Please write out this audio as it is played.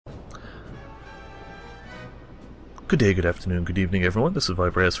Good day, good afternoon, good evening everyone, this is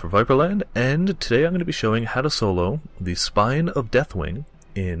ViperAS for Viperland, and today I'm going to be showing how to solo the Spine of Deathwing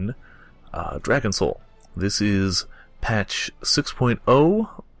in Dragon Soul. This is patch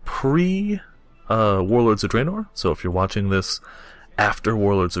 6.0 pre-Warlords of Draenor, so if you're watching this after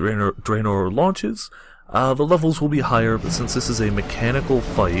Warlords of Draenor launches, the levels will be higher, but since this is a mechanical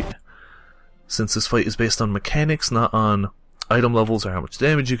fight, since this fight is based on mechanics, not on item levels or how much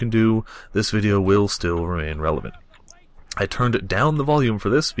damage you can do, this video will still remain relevant. I turned down the volume for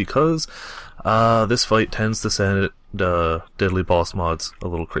this because this fight tends to send deadly boss mods a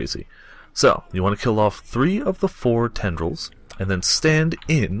little crazy. So, you want to kill off 3 of the 4 tendrils, and then stand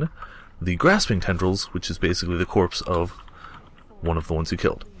in the grasping tendrils, which is basically the corpse of one of the ones you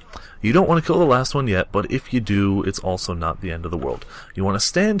killed. You don't want to kill the last one yet, but if you do, it's also not the end of the world. You want to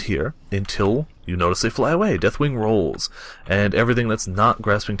stand here until you notice they fly away. Deathwing rolls, and everything that's not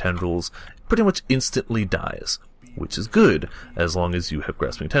grasping tendrils pretty much instantly dies, which is good, as long as you have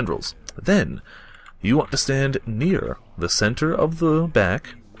grasping tendrils. Then, you want to stand near the center of the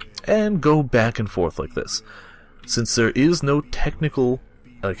back, and go back and forth like this. Since there is no technical,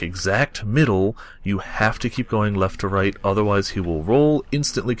 exact middle, you have to keep going left to right, otherwise he will roll,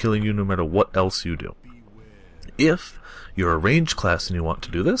 instantly killing you no matter what else you do. If you're a ranged class and you want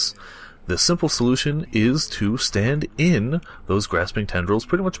to do this, the simple solution is to stand in those grasping tendrils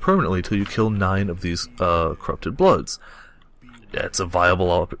pretty much permanently till you kill 9 of these corrupted bloods. That's a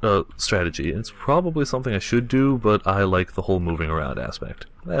viable strategy. It's probably something I should do, but I like the whole moving around aspect.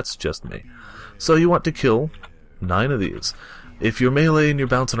 That's just me. So you want to kill 9 of these. If you're melee and you're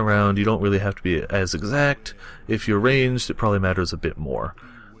bouncing around, you don't really have to be as exact. If you're ranged, it probably matters a bit more.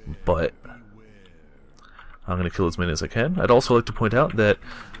 But I'm going to kill as many as I can. I'd also like to point out that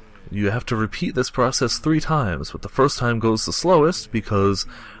you have to repeat this process 3 times, but the first time goes the slowest because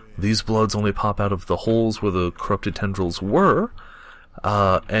these bloods only pop out of the holes where the corrupted tendrils were,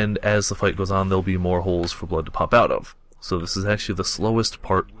 and as the fight goes on, there'll be more holes for blood to pop out of. So this is actually the slowest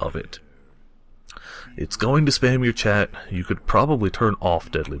part of it. It's going to spam your chat. You could probably turn off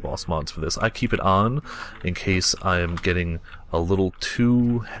deadly boss mods for this. I keep it on in case I am getting a little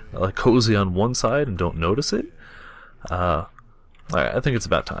too cozy on one side and don't notice it. Alright, I think it's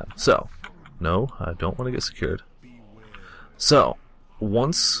about time. So, no, I don't want to get secured. So,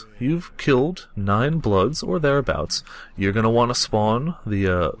 once you've killed 9 bloods or thereabouts, you're going to want to spawn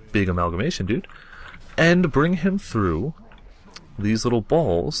the big amalgamation dude and bring him through these little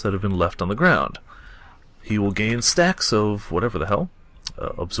balls that have been left on the ground. He will gain stacks of whatever the hell,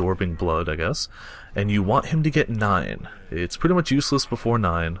 absorbing blood, I guess, and you want him to get 9. It's pretty much useless before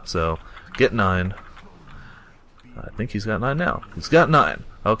 9, so get 9. I think he's got 9 now. He's got 9.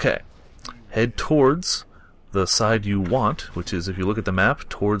 Okay. Head towards the side you want, which is, if you look at the map,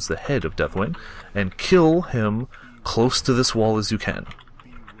 towards the head of Deathwing, and kill him close to this wall as you can.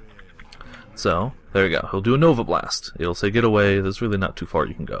 So, there you go. He'll do a Nova Blast. It'll say get away. There's really not too far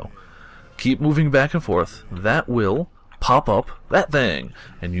you can go. Keep moving back and forth. That will pop up that thing,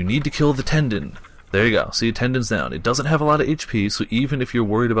 and you need to kill the tendon. There you go. See, tendon's down. It doesn't have a lot of HP, so even if you're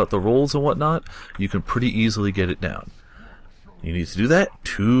worried about the rolls and whatnot, you can pretty easily get it down. You need to do that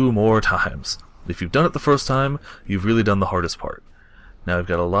 2 more times. If you've done it the first time, you've really done the hardest part. Now I've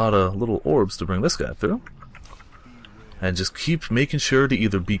got a lot of little orbs to bring this guy through. And just keep making sure to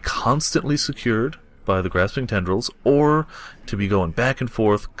either be constantly secured by the grasping tendrils, or to be going back and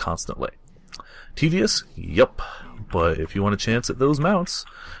forth constantly. Tedious? Yup. But if you want a chance at those mounts,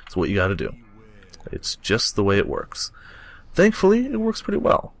 it's what you gotta do. It's just the way it works. Thankfully, it works pretty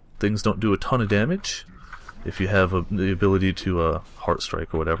well. Things don't do a ton of damage. If you have the ability to heart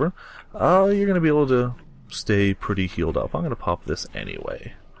strike or whatever, you're going to be able to stay pretty healed up. I'm going to pop this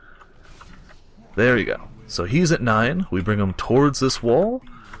anyway. There you go. So he's at 9. We bring him towards this wall.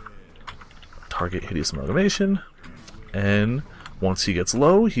 Target hideous amalgamation. And once he gets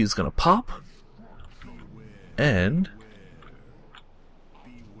low, he's going to pop. And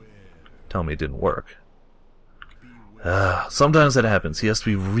tell me it didn't work. Sometimes that happens. He has to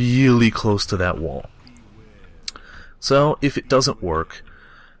be really close to that wall. So, if it doesn't work,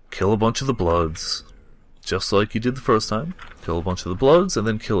 kill a bunch of the bloods, just like you did the first time. Kill a bunch of the bloods, and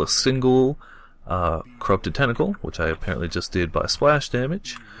then kill a single corrupted tentacle, which I apparently just did by splash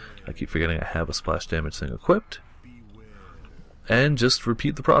damage. I keep forgetting I have a splash damage thing equipped. And just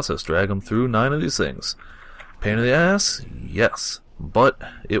repeat the process. Drag them through 9 of these things. Pain in the ass? Yes. But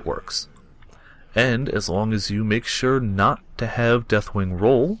it works. And as long as you make sure not to have Deathwing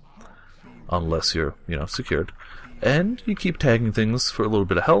roll, unless you're, secured, and you keep tagging things for a little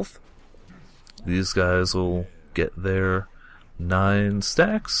bit of health, these guys will get their 9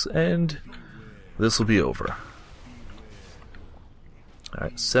 stacks, and this will be over.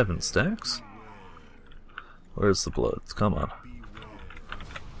 Alright, 7 stacks. Where's the blood? Come on.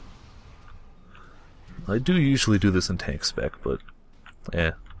 I do usually do this in tank spec, but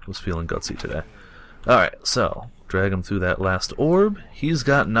was feeling gutsy today. Alright, so drag him through that last orb. He's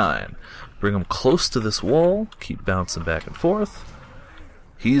got 9. Bring him close to this wall. Keep bouncing back and forth.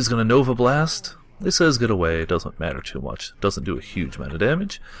 He's gonna Nova Blast. It says get away. It doesn't matter too much. It doesn't do a huge amount of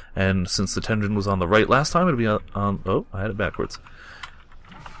damage. And since the tendon was on the right last time, it'll be on... Oh, I had it backwards.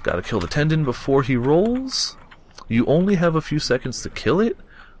 Gotta kill the tendon before he rolls. You only have a few seconds to kill it,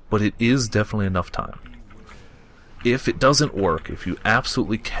 but it is definitely enough time. If it doesn't work, if you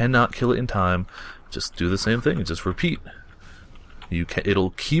absolutely cannot kill it in time, just do the same thing and just repeat. It'll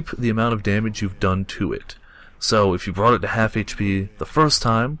keep the amount of damage you've done to it. So if you brought it to half HP the first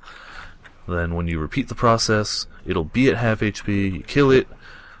time, then when you repeat the process, it'll be at half HP, you kill it.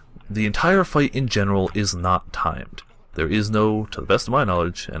 The entire fight in general is not timed. There is no, to the best of my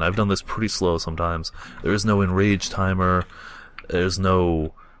knowledge, and I've done this pretty slow sometimes, there is no enrage timer, there's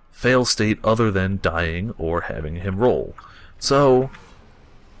no fail state other than dying or having him roll. So,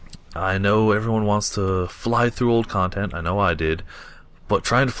 I know everyone wants to fly through old content, I know I did, but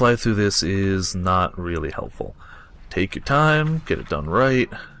trying to fly through this is not really helpful. Take your time, get it done right,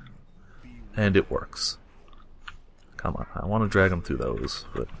 and it works. Come on, I want to drag him through those,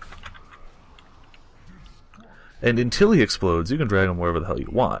 but... And until he explodes, you can drag him wherever the hell you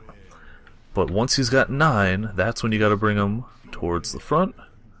want. But once he's got 9, that's when you gotta bring him towards the front.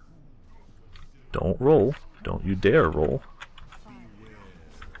 Don't roll. Don't you dare roll.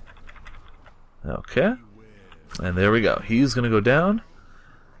 Okay. And there we go. He's gonna go down.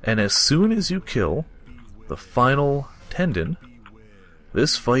 And as soon as you kill the final tendon,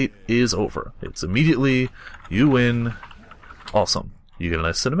 this fight is over. It's immediately, you win. Awesome. You get a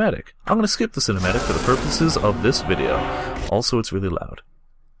nice cinematic. I'm going to skip the cinematic for the purposes of this video. Also, it's really loud.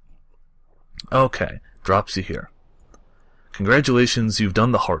 Okay, drops you here. Congratulations, you've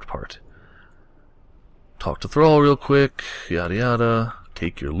done the hard part. Talk to Thrall real quick, yada yada.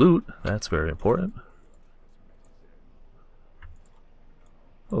 Take your loot, that's very important.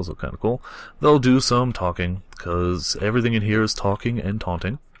 Those look kind of cool. They'll do some talking, because everything in here is talking and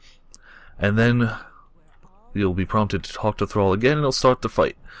taunting. And then you'll be prompted to talk to Thrall again, and he'll start the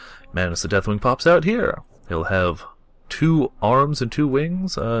fight. Manus the Deathwing pops out here. He'll have 2 arms and 2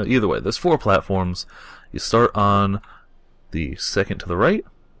 wings. Either way, there's 4 platforms. You start on the second to the right.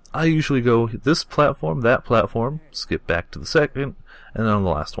 I usually go this platform, that platform, skip back to the second, and then on the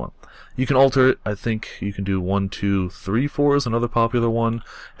last one. You can alter it. I think you can do 1, 2, 3, 4 is another popular one,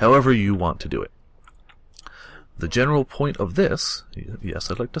 however you want to do it. The general point of this, yes,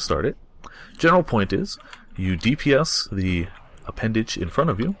 I'd like to start it. General point is, you DPS the appendage in front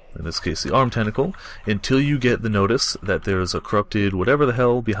of you, in this case the arm tentacle, until you get the notice that there's a corrupted whatever the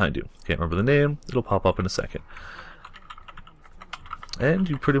hell behind you. Can't remember the name, it'll pop up in a second. And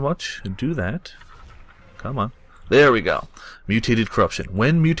you pretty much do that. Come on. There we go. Mutated corruption.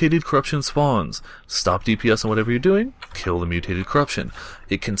 When mutated corruption spawns, stop DPS on whatever you're doing, kill the mutated corruption.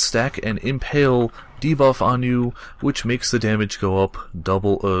 It can stack and impale debuff on you, which makes the damage go up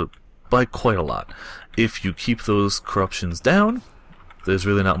by quite a lot. If you keep those corruptions down, there's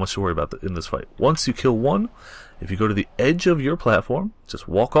really not much to worry about in this fight. Once you kill one, if you go to the edge of your platform, just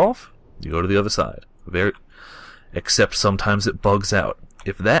walk off, you go to the other side. Except sometimes it bugs out.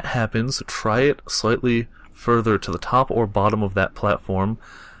 If that happens, try it slightly further to the top or bottom of that platform.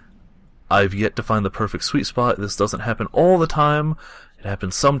 I've yet to find the perfect sweet spot. This doesn't happen all the time. It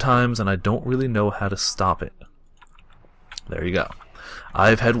happens sometimes, and I don't really know how to stop it. There you go.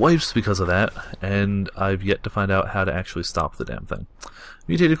 I've had wipes because of that, and I've yet to find out how to actually stop the damn thing.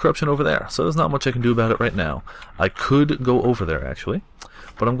 Mutated corruption over there, so there's not much I can do about it right now. I could go over there, actually,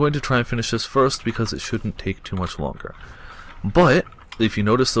 but I'm going to try and finish this first because it shouldn't take too much longer. But if you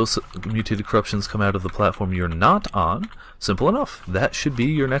notice those mutated corruptions come out of the platform you're not on, simple enough. That should be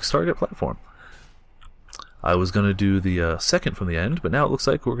your next target platform. I was going to do the second from the end, but now it looks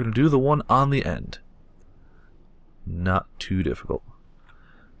like we're going to do the one on the end. Not too difficult.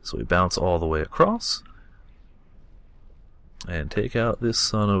 So we bounce all the way across and take out this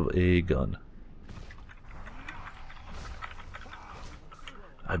son of a gun.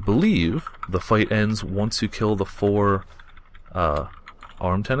 I believe the fight ends once you kill the 4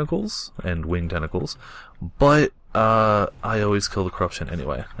 arm tentacles and wing tentacles, but I always kill the corruption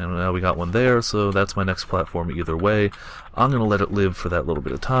anyway. And now we got one there, so that's my next platform either way. I'm going to let it live for that little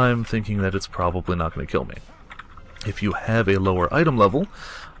bit of time, thinking that it's probably not going to kill me. If you have a lower item level,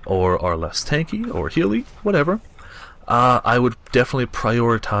 or are less tanky, or healy, whatever, I would definitely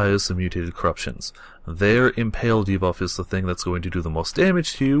prioritize the mutated corruptions. Their impale debuff is the thing that's going to do the most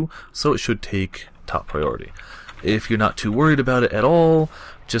damage to you, so it should take top priority. If you're not too worried about it at all,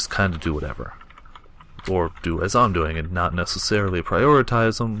 just kind of do whatever. Or do as I'm doing and not necessarily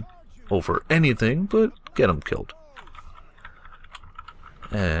prioritize them over anything, but get them killed.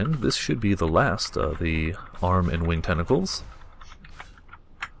 And this should be the last of the arm and wing tentacles.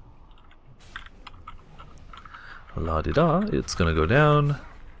 La-di-da, it's gonna go down.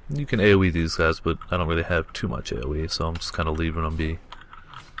 You can AoE these guys, but I don't really have too much AoE, so I'm just kind of leaving them be.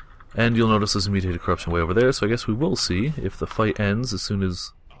 And you'll notice there's a mutated corruption way over there, so I guess we will see if the fight ends as soon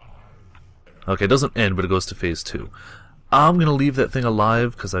as... Okay, it doesn't end, but it goes to phase 2. I'm gonna leave that thing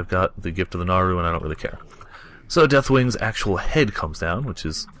alive, because I've got the Gift of the Naru, and I don't really care. So Deathwing's actual head comes down, which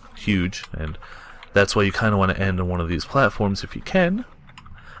is huge, and that's why you kind of want to end on one of these platforms if you can.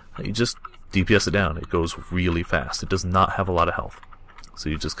 You just DPS it down. It goes really fast. It does not have a lot of health. So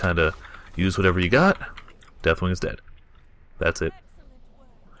you just kind of use whatever you got. Deathwing is dead. That's it.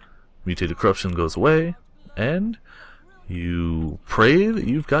 Mutated Corruption goes away, and you pray that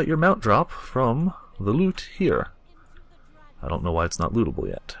you've got your mount drop from the loot here. I don't know why it's not lootable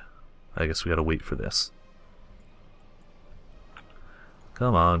yet. I guess we gotta wait for this.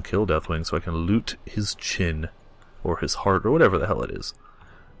 Come on, kill Deathwing so I can loot his chin, or his heart, or whatever the hell it is.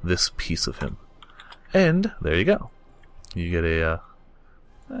 This piece of him. And there you go. You get a,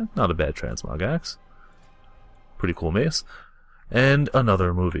 not a bad transmog axe. Pretty cool mace. And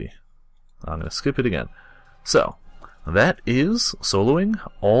another movie. I'm going to skip it again. So, that is soloing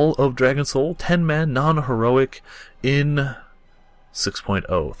all of Dragon Soul, 10-man, non-heroic, in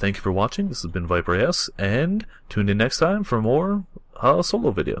 6.0. Thank you for watching. This has been ViperAS, and tune in next time for more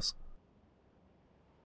solo videos.